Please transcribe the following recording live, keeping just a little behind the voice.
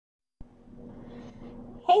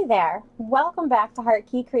Hey there, welcome back to Heart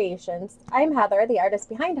Key Creations. I'm Heather, the artist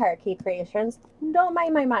behind Heart Key Creations. Don't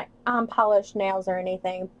mind my polished nails or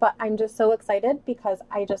anything, but I'm just so excited because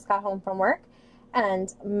I just got home from work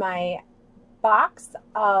and my box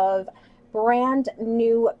of brand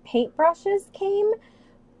new paintbrushes came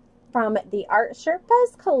from the Art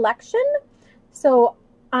Sherpa's collection. So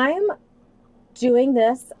I'm doing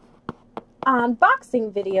this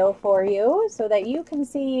unboxing video for you so that you can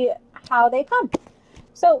see how they come.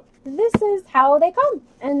 So this is how they come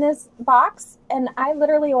in this box, and I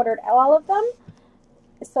literally ordered all of them.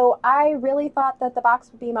 So I really thought that the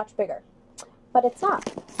box would be much bigger, but it's not.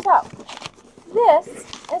 So this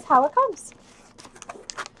is how it comes.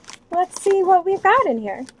 Let's see what we've got in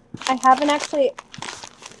here. I haven't actually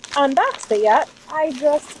unboxed it yet. I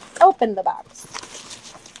just opened the box.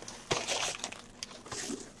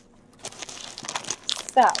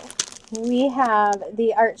 So we have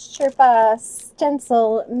the Art Sherpa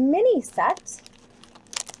stencil mini set.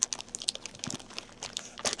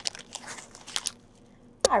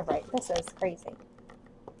 All right, this is crazy.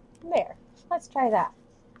 There, let's try that.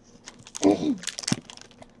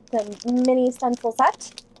 The mini stencil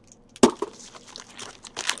set.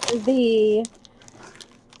 The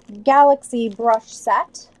galaxy brush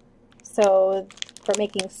set. So for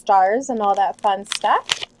making stars and all that fun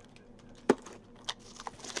stuff.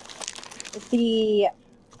 The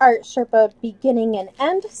Art Sherpa beginning and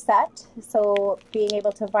end set, so being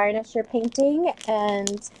able to varnish your painting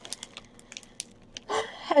and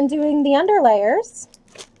doing the underlayers.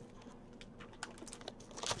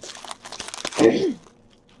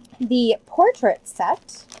 The portrait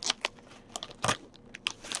set.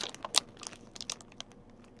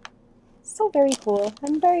 So very cool.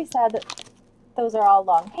 I'm very sad that those are all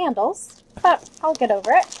long handles, but I'll get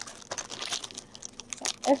over it.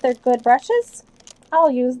 If they're good brushes,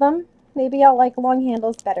 I'll use them. Maybe I'll like long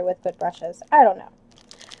handles better with good brushes. I don't know.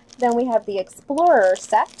 Then we have the Explorer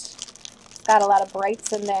set. It's got a lot of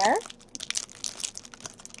brights in there.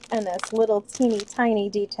 And this little teeny tiny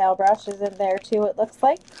detail brush is in there too, it looks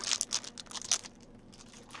like.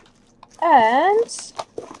 And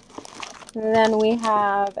then we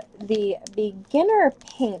have the beginner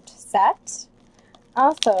paint set.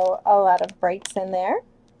 Also a lot of brights in there.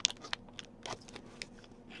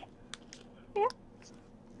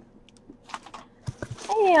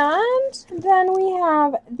 And then we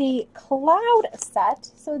have the cloud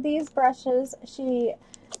set. So these brushes she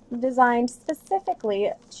designed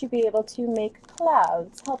specifically to be able to make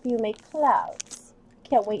clouds, help you make clouds.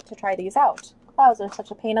 Can't wait to try these out. Clouds are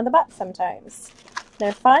such a pain in the butt sometimes.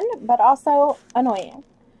 They're fun, but also annoying.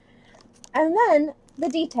 And then the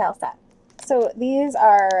detail set. So these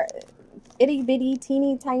are itty bitty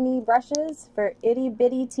teeny tiny brushes for itty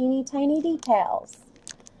bitty teeny tiny details.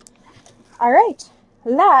 All right.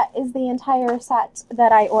 That is the entire set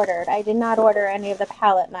that I ordered. I did not order any of the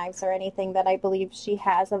palette knives or anything that I believe she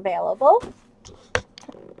has available.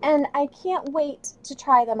 And I can't wait to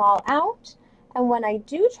try them all out. And when I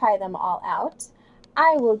do try them all out,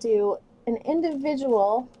 I will do an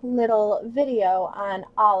individual little video on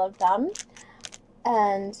all of them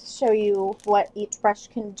and show you what each brush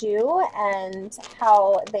can do and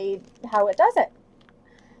how it does it.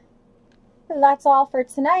 That's all for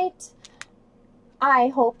tonight. I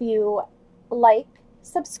hope you like,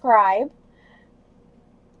 subscribe,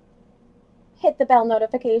 hit the bell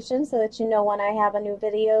notification so that you know when I have a new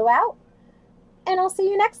video out, and I'll see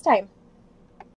you next time.